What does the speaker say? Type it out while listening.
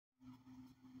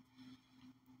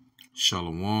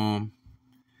Shalom.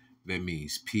 That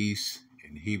means peace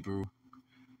in Hebrew.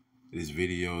 This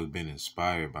video has been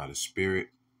inspired by the spirit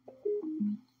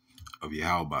of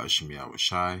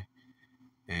YAHAWASHI,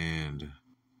 and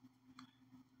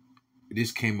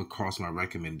this came across my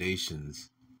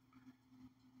recommendations,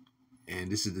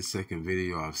 and this is the second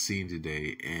video I've seen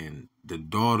today. And the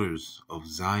daughters of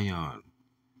Zion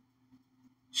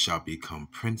shall become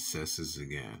princesses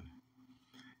again,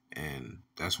 and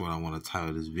that's what I want to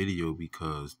title this video,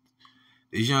 because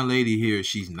this young lady here,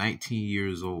 she's 19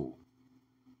 years old.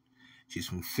 She's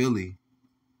from Philly,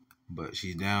 but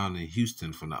she's down in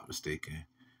Houston, if I'm not mistaken,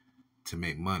 to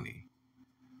make money.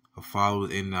 Her father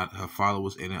was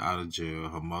in and out of jail.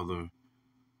 Her mother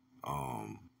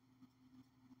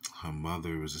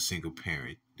was a single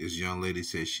parent. This young lady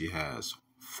says she has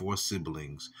 4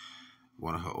 siblings.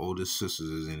 One of her oldest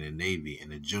sisters is in the Navy,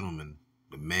 and the gentleman,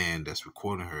 the man that's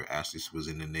recording her, actually was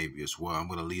in the Navy as well. I'm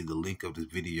going to leave the link of this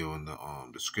video in the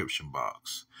description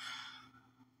box.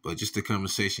 But just the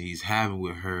conversation he's having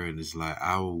with her, and it's like,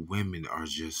 our women are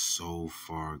just so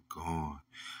far gone.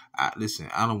 Listen,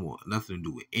 I don't want nothing to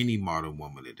do with any modern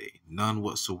woman today. None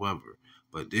whatsoever.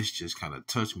 But this just kind of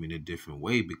touched me in a different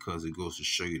way, because it goes to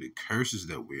show you the curses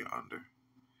that we're under.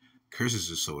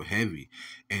 Curses are so heavy.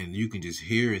 And you can just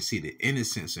hear and see the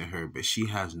innocence in her, but she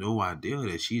has no idea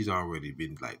that she's already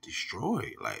been like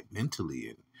destroyed, like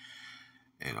mentally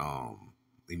and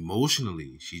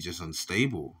emotionally. She's just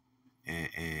unstable.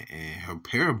 And her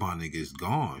pair bonding is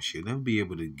gone. She'll never be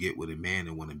able to get with a man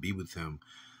and want to be with him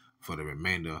for the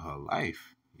remainder of her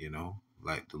life, you know,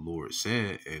 like the Lord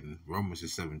said in Romans the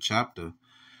 7th chapter.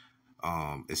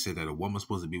 It said that a woman's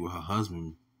supposed to be with her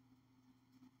husband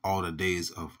all the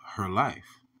days of her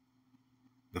life,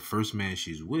 the first man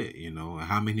she's with, you know. And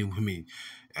how many women,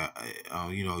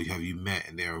 you know, have you met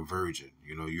and they're a virgin?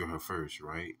 You know, you're her first,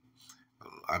 right?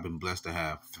 I've been blessed to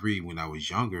have 3 when I was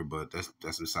younger, but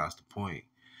that's besides the point,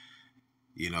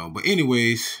 you know. But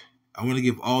anyways, I want to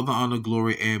give all the honor,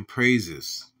 glory, and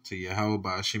praises to Yahweh,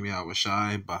 by Hashem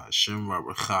YAHAWASHI, by Hashem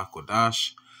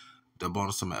QADASH. The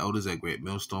bonus to my elders at Great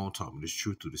Millstone taught me this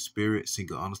truth through the Spirit.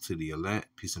 Single honors to the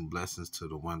elect, peace and blessings to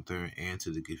the 1/3, and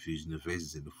to the confusion of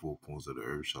faces in the 4 corners of the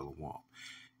earth. Shalom.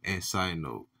 And side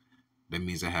note, that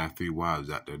means I have 3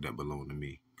 wives out there that belong to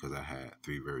me, because I had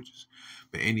 3 virgins.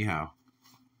 But anyhow,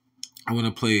 I'm going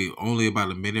to play only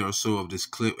about a minute or so of this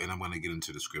clip, and I'm going to get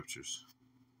into the scriptures.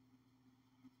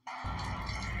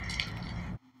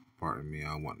 Pardon me,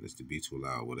 I don't want this to be too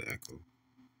loud with an echo.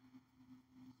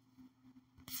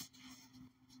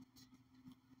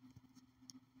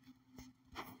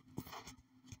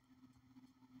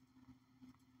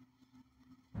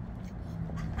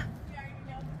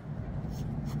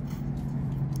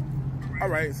 All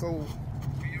right, so,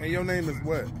 and your name is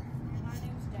what? My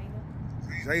name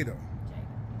is Jada. Jada.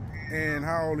 And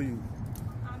how old are you?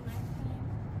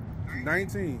 I'm 19.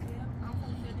 19. Yeah, I'm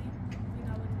from Philly. You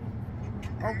know what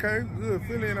it is. Okay, good.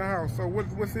 Philly in the house. So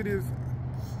what city is?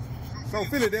 So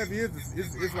Philadelphia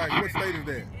is like, what state is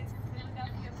that? It's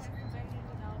Philadelphia, Pennsylvania,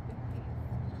 you know,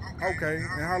 big Okay,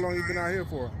 and how long you been out here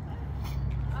for?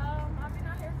 I've been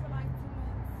out here for like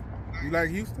 2 months. You like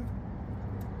Houston?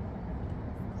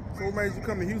 So what made you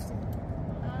come to Houston?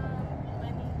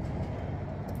 Money.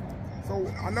 So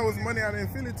I know it's money out in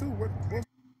Philly too. What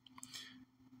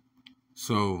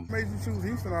So made you choose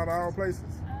Houston out of all places?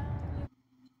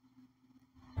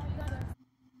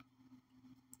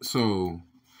 So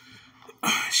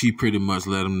she pretty much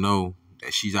let him know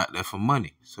that she's out there for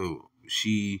money. So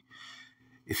she,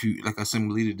 if you, like I said, I'm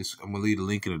gonna leave the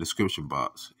link in the description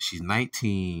box. She's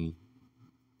 19,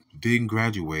 didn't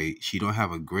graduate. She don't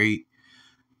have a great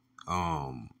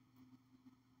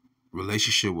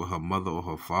relationship with her mother or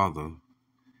her father.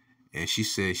 And she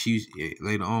said she's,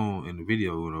 later on in the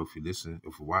video, you know, if you listen,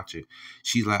 if you watch it,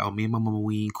 she's like, oh, me and my mama,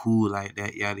 we ain't cool like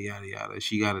that, yada, yada, yada.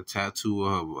 She got a tattoo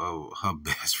of her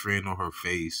best friend on her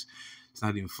face. It's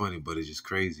not even funny, but it's just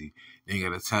crazy. Then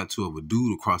got a tattoo of a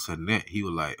dude across her neck. He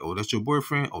was like, oh, that's your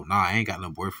boyfriend? Oh, nah, I ain't got no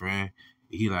boyfriend.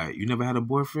 He like, you never had a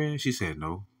boyfriend? She said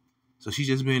no. So she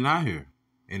just been out here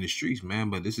in the streets, man.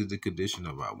 But this is the condition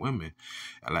of our women.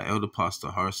 And like Elder Pastor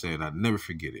Hart said, I'd never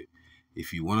forget it.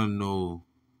 If you want to know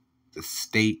the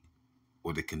state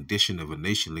or the condition of a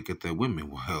nation, look at their women.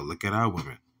 Well, look at our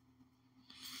women,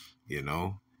 you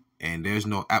know. And there's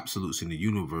no absolutes in the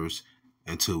universe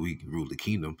until we rule the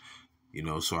kingdom, you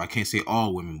know. So I can't say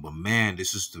all women, but man,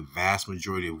 this is the vast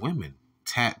majority of women.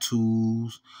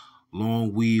 Tattoos,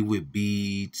 long weave with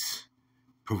beads,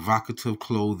 provocative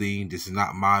clothing. This is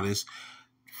not modest.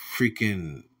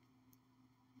 Freaking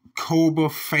cobra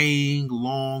fang,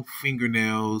 long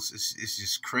fingernails. It's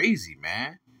just crazy,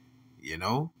 man. you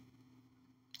know?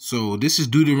 So this is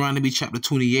Deuteronomy chapter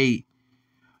 28,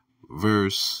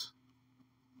 verse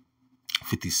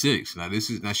 56.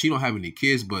 Now she don't have any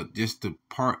kids, but just the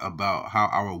part about how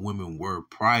our women were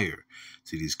prior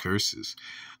to these curses.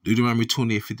 Deuteronomy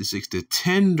 28:56. The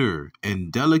tender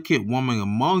and delicate woman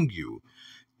among you.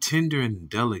 Tender and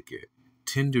delicate.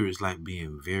 Tender is like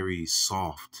being very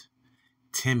soft,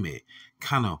 timid,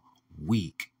 kind of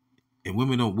weak. And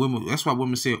women, that's why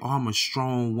women say, oh, I'm a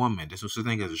strong woman. There's no such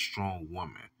thing as a strong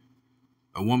woman.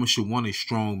 A woman should want a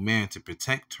strong man to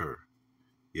protect her.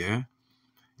 Yeah?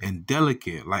 And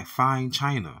delicate, like fine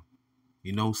china.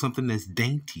 You know, something that's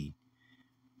dainty,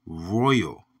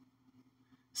 royal,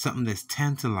 something that's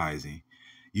tantalizing.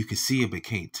 You can see it but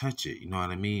can't touch it. You know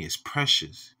what I mean? It's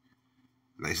precious.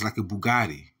 It's like a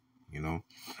Bugatti, you know.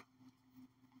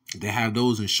 They have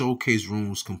those in showcase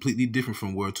rooms completely different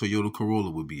from where a Toyota Corolla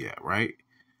would be at, right?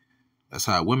 That's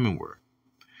how women were.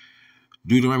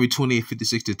 Deuteronomy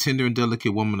 28:56, the tender and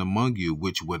delicate woman among you,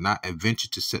 which would not adventure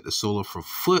to set the sole of her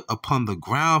foot upon the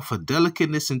ground for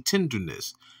delicateness and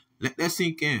tenderness. Let that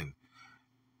sink in.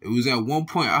 It was at one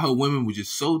point our women were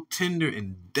just so tender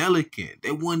and delicate.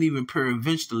 They wouldn't even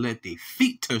peradventure to let their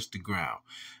feet touch the ground.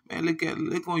 Man,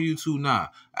 look on YouTube now.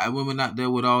 I have women out there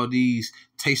with all these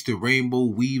tasted rainbow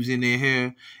weaves in their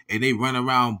hair, and they run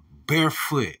around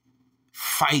barefoot,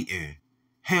 fighting.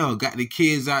 Hell, got the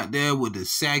kids out there with the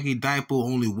saggy diaper,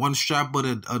 only one strap of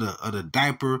the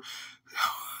diaper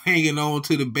hanging on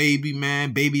to the baby,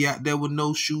 man. Baby out there with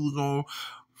no shoes on,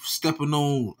 stepping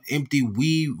on empty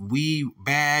weed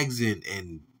bags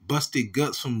and busted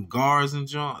guts from guards and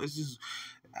junk. It's just,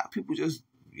 people just,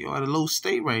 at a low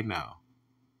state right now.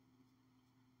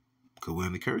 Because we're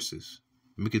in the curses.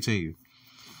 Let me continue.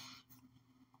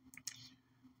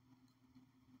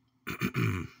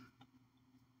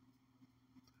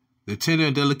 The tender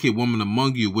and delicate woman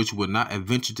among you, which would not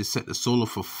adventure to set the sole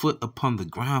of her foot upon the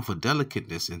ground for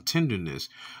delicateness and tenderness,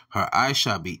 her eyes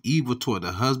shall be evil toward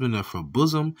the husband of her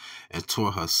bosom, and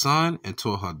toward her son, and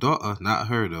toward her daughter. Not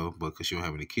her, though, because she don't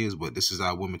have any kids, but this is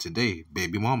our women today.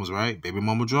 Baby mamas, right? Baby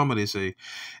mama drama, they say.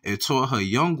 And toward her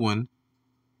young one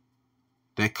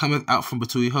that cometh out from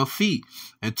between her feet,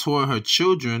 and toward her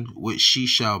children, which she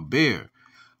shall bear.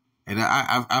 And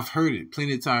I've heard it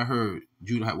plenty of times. I heard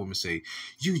Judahite women say,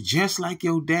 "You just like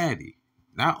your daddy,"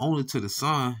 not only to the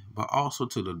son but also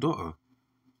to the daughter.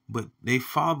 But their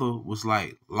father was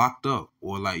like locked up,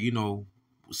 or like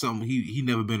something he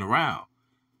never been around.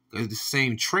 It's the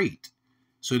same trait.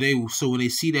 So when they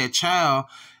see that child,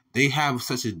 they have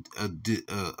such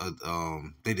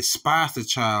they despise the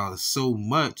child so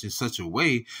much in such a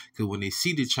way, because when they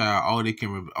see the child,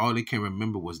 all they can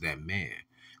remember was that man.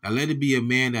 Now, let it be a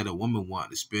man that a woman wanted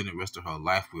to spend the rest of her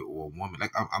life with, or a woman.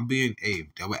 Like, I'm being a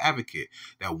devil advocate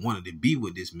that wanted to be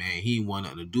with this man. He didn't want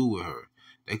nothing to do with her.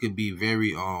 That could be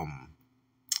very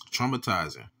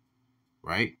traumatizing,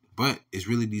 right? But it's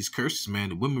really these curses, man.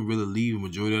 The women really leave the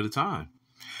majority of the time.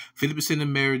 50% of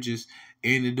marriages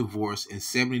end in divorce, and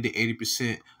 70 to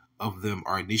 80% of them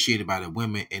are initiated by the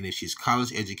women. And if she's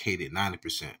college educated,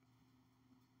 90%.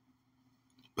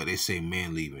 But they say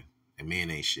men leaving. And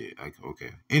men ain't shit. Like,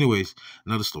 okay. Anyways,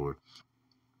 another story.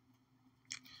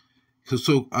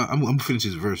 So I'm gonna finish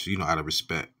this verse, out of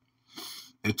respect.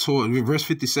 And toward verse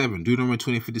 57, Deuteronomy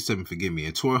 20:57, forgive me.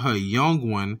 And toward her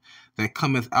young one that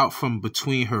cometh out from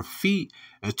between her feet,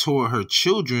 and toward her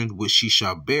children which she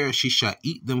shall bear, she shall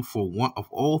eat them for want of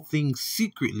all things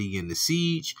secretly in the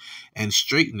siege and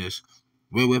straitness,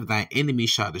 wherewith thy enemy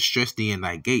shall distress thee in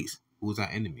thy gates. Who's our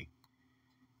enemy?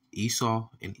 Esau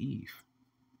and Eve.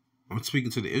 I'm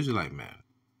speaking to the Israelite man.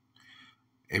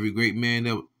 Every great man,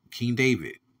 that King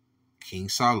David, King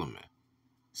Solomon,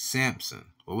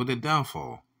 Samson. What was the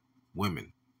downfall?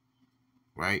 Women,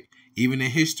 right? Even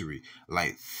in history,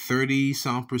 like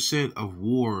 30-some% of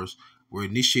wars were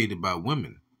initiated by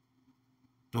women.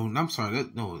 No, I'm sorry.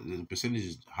 The percentage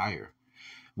is higher.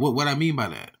 What I mean by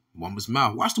that? Woman's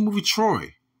mouth. Watch the movie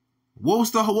Troy. What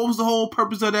was the whole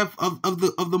purpose of that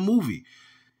of the movie?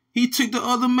 He took the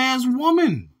other man's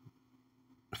woman.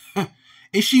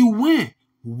 And she went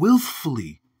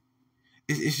willfully.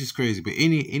 It's just crazy. But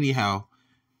anyhow,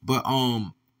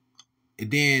 and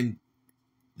then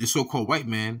the so-called white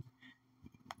man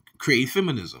created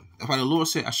feminism. That's why the Lord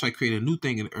said, I shall create a new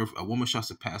thing in the earth. A woman shall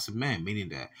surpass a man, meaning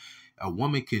that a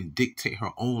woman can dictate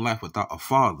her own life without a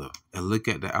father. And look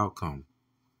at the outcome.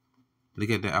 Look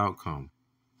at the outcome.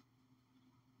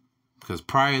 Because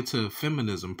prior to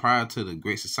feminism, prior to the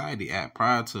Great Society Act,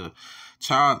 prior to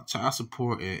child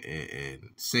support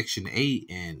and Section 8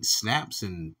 and snaps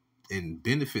and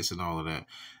benefits and all of that,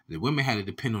 The women had to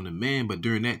depend on the men, but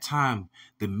during that time,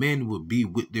 the men would be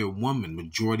with their woman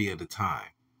majority of the time.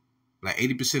 Like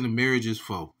 80% of marriages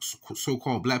for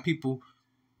so-called black people,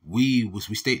 we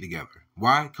stayed together.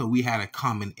 Why? Because we had a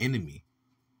common enemy.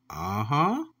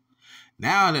 Now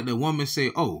that the woman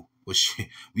say, oh, well, shit,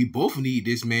 we both need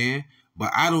this man,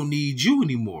 but I don't need you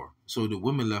anymore. So the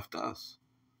women left us.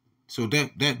 So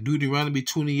that Deuteronomy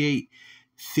 28,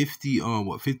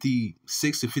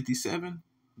 56 to 57,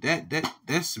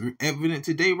 that's evident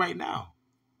today right now,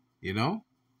 you know.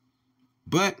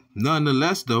 But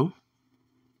nonetheless, though,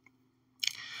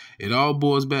 it all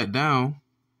boils back down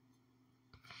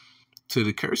to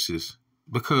the curses,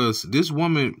 because this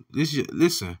woman,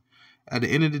 listen, at the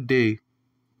end of the day,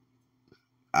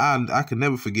 I can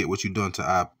never forget what you done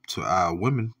to our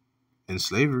women in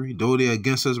slavery. Though they're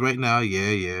against us right now,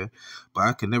 yeah, but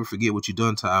I can never forget what you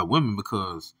done to our women,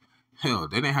 because hell,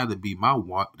 they didn't have to be my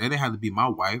wife. They didn't have to be my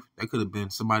wife. That could have been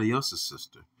somebody else's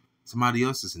sister, somebody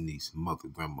else's niece, mother,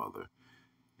 grandmother.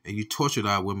 And you tortured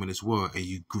our women as well, and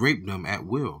you raped them at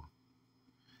will.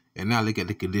 And now look at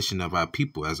the condition of our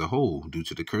people as a whole due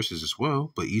to the curses as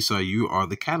well. But Esau, you are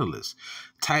the catalyst.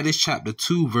 Titus chapter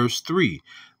 2, verse 3.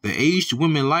 The aged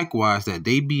women likewise, that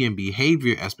they be in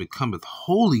behavior as becometh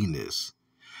holiness,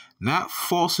 not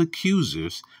false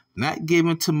accusers, not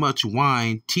given to much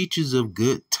wine, teachers of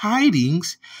good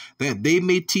tidings, that they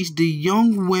may teach the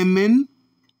young women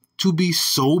to be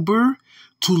sober,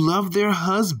 to love their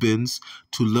husbands,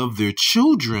 to love their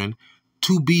children,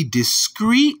 to be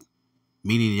discreet,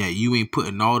 meaning that you ain't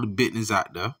putting all the business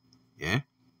out there, yeah.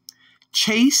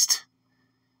 Chaste,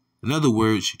 in other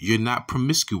words, you're not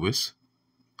promiscuous.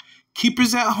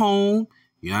 Keepers at home,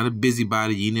 you're not a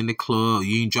busybody, you ain't in the club,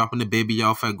 you ain't dropping the baby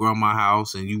off at grandma's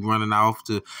house and you running off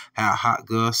to have hot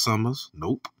girl summers.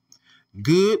 Nope.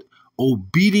 Good,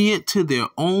 obedient to their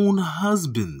own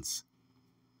husbands.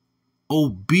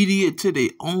 Obedient to their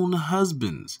own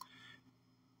husbands.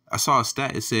 I saw a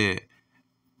stat that said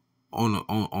on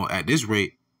at this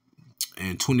rate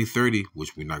in 2030,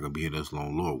 which we're not gonna be here this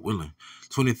long, Lord willing,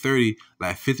 2030,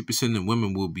 like 50% of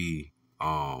women will be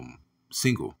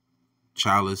single,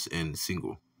 childless, and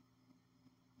single.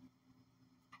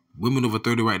 Women over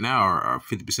 30 right now are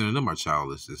 50% of them are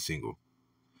childless and single.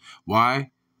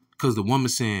 Why? Because the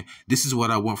woman's saying, this is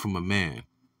what I want from a man.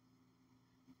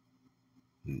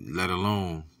 Let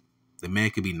alone the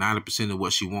man could be 90% of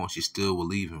what she wants, she still will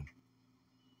leave him.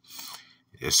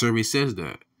 A survey says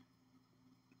that.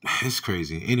 It's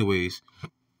crazy. Anyways,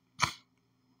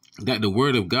 that the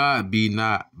word of God be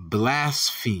not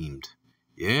blasphemed.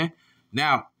 Yeah?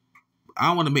 Now, I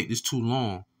don't want to make this too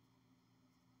long,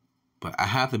 but I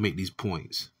have to make these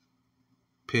points.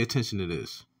 Pay attention to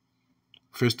this.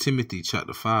 1 Timothy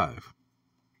chapter 5,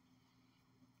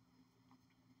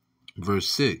 verse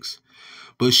 6.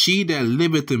 But she that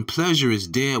liveth in pleasure is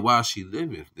dead while she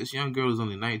liveth. This young girl is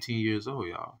only 19 years old,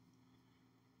 y'all.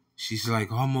 She's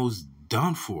like almost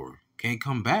done for. Can't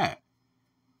come back.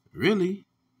 Really?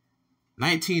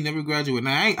 19, never graduate.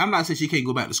 Now, I'm not saying she can't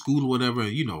go back to school or whatever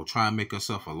and, you know, try and make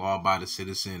herself a law-abiding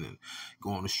citizen and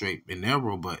go on the straight and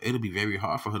narrow, but it'll be very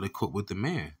hard for her to cope with the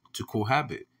man, to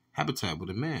habitat with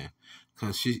a man.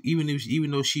 Because she,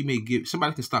 even though she may give,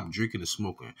 somebody can stop drinking and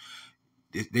smoking.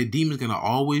 That demon's going to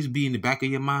always be in the back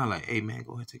of your mind like, hey, man,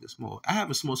 go ahead, take a smoke. I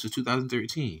haven't smoked since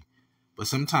 2013. But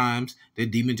sometimes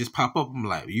that demon just pop up. I'm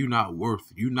like, you're not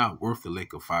worth the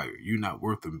lake of fire. You're not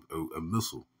worth a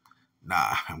missile.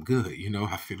 Nah, I'm good. You know,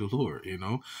 I fear the Lord, you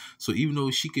know. So even though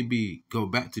she could go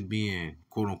back to being,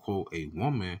 quote unquote, a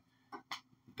woman,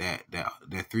 that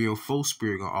 304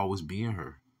 spirit gonna always be in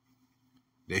her.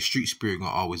 That street spirit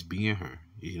gonna always be in her,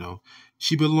 you know.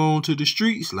 She belonged to the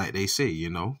streets, like they say, you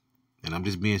know. And I'm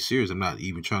just being serious. I'm not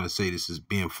even trying to say this is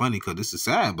being funny because this is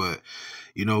sad, but,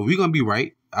 you know, we're going to be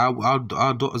right. Our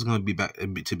daughter's going to be back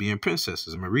to being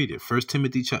princesses. I'm going to read it. 1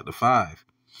 Timothy chapter 5,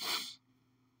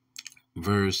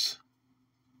 verse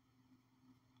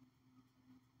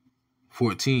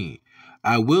 14.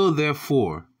 I will,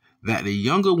 therefore, that the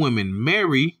younger women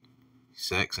marry,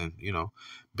 sex, and, you know,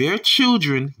 bear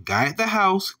children, guide the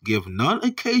house, give none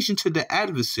occasion to the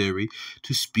adversary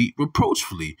to speak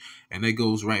reproachfully. And that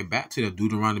goes right back to that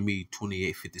Deuteronomy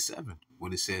 28:57,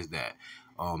 when it says that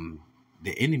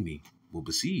the enemy will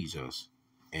besiege us.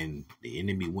 And the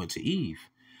enemy went to Eve.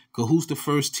 Because who's the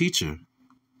first teacher?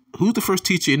 Who's the first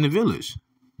teacher in the village?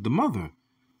 The mother,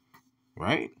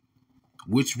 right?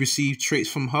 Which received traits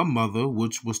from her mother,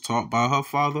 which was taught by her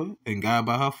father and guided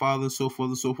by her father, and so forth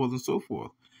and so forth and so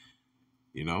forth.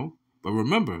 You know, but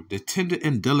remember, the tender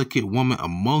and delicate woman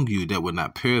among you that would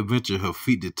not peradventure her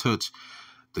feet to touch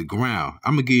the ground.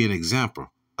 I'm gonna give you an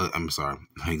example.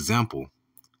 Example.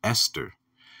 Esther.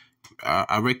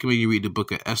 I recommend you read the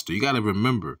book of Esther. You got to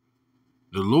remember,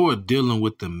 the Lord dealing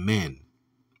with the men,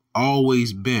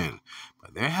 always been.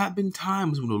 But there have been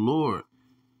times when the Lord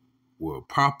will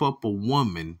prop up a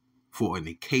woman for an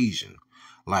occasion.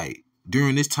 Like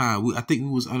during this time, I think we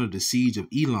was under the siege of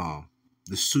Elam,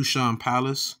 the Shushan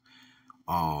Palace.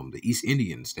 The East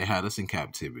Indians, they had us in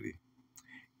captivity.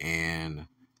 And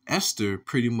Esther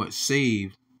pretty much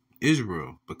saved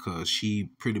Israel because she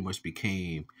pretty much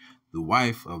became the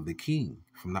wife of the king,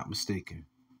 if I'm not mistaken.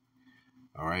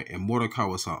 All right. And Mordecai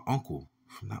was her uncle,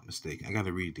 if I'm not mistaken. I got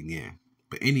to read it again.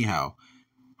 But anyhow,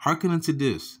 hearken unto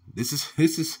this. This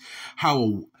is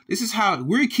how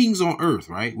we're kings on earth,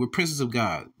 right? We're princes of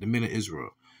God, the men of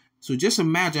Israel. So just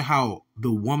imagine how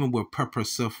the woman will prep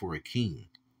herself for a king.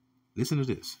 Listen to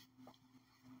this.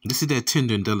 This is that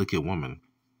tender and delicate woman.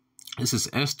 This is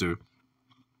Esther,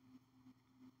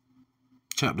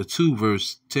 chapter 2,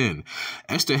 verse 10.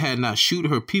 Esther had not shewed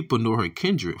her people nor her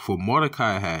kindred, for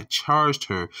Mordecai had charged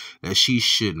her that she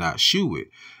should not shew it.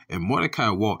 And Mordecai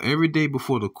walked every day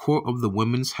before the court of the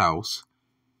women's house,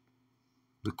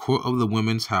 to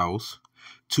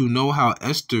know how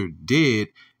Esther did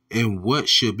and what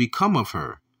should become of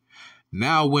her.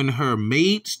 Now when her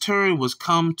maid's turn was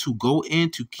come to go in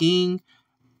to King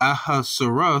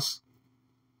Ahasuerus,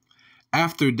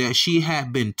 after that she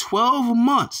had been 12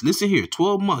 months, listen here,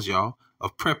 12 months, y'all,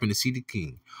 of prepping to see the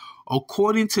king,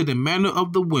 according to the manner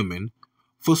of the women,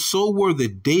 for so were the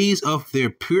days of their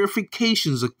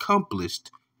purifications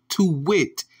accomplished, to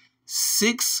wit,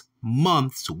 6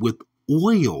 months with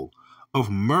oil of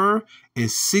myrrh,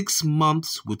 and 6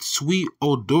 months with sweet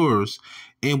odors,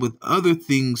 and with other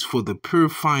things for the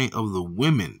purifying of the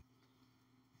women.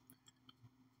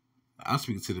 I'm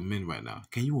speaking to the men right now.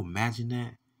 Can you imagine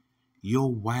that?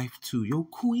 Your wife to your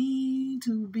queen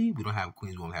to be. We don't have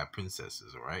queens, we don't have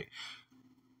princesses, all right?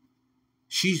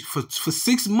 She's for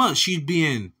 6 months, she's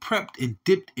being prepped and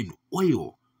dipped in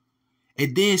oil.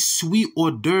 And then sweet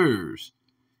hors d'oeuvres.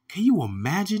 Can you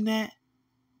imagine that?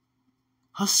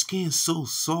 Her skin so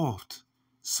soft,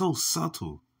 so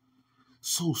subtle,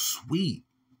 so sweet.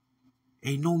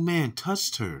 Ain't no man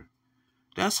touched her.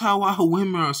 That's how our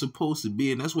women are supposed to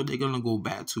be, and that's what they're going to go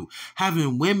back to.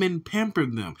 Having women pamper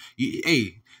them.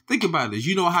 Hey, think about this.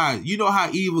 You know how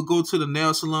Eve would go to the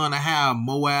nail salon and have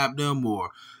Moab them,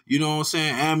 or, you know what I'm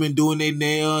saying, Ammon doing their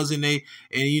nails, and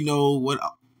you know what,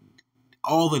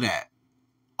 all of that.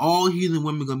 All heathen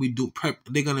women going to be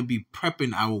they're going to be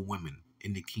prepping our women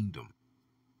in the kingdom.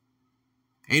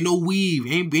 Ain't no weave.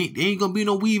 Ain't going to be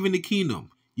no weave in the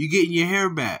kingdom. You getting your hair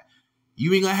back.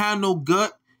 You ain't going to have no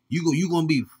gut. You gonna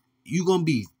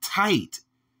be tight.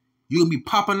 You gonna be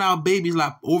popping out babies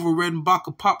like over red and box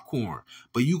of popcorn,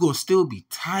 but you gonna still be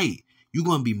tight. You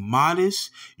gonna be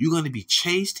modest. You're gonna be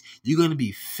chaste. You're gonna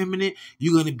be feminine.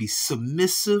 You're gonna be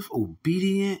submissive,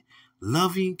 obedient,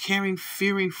 loving, caring,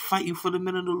 fearing, fighting for the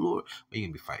men of the Lord. But you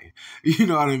gonna be fighting. You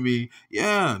know what I mean?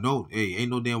 Yeah. No. Hey,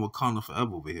 ain't no damn Wakanda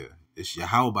forever over here. It's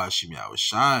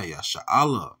YAHAWASHI,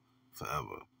 YASHARAHLA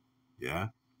forever. Yeah.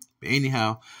 But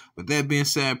anyhow, with that being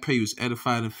said, I pray you was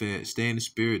edified and fed. Stay in the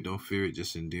spirit, don't fear it,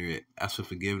 just endure it. Ask for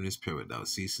forgiveness, pray without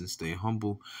ceasing. Stay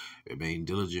humble, remain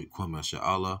diligent.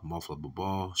 Allah,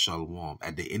 Babal, Shalom.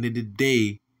 At the end of the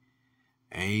day,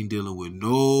 I ain't dealing with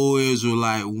no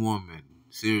Israelite woman.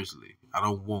 Seriously, I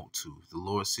don't want to. If the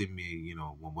Lord send me, you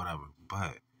know, whatever.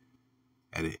 But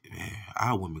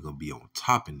our women gonna be on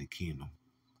top in the kingdom.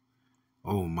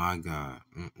 Oh my God.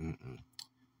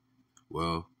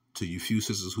 Well, to you few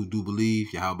sisters who do believe,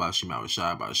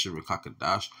 YAHAWASHI,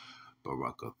 QADASH,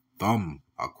 Barakathum,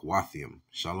 Akwathium,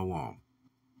 Shalom.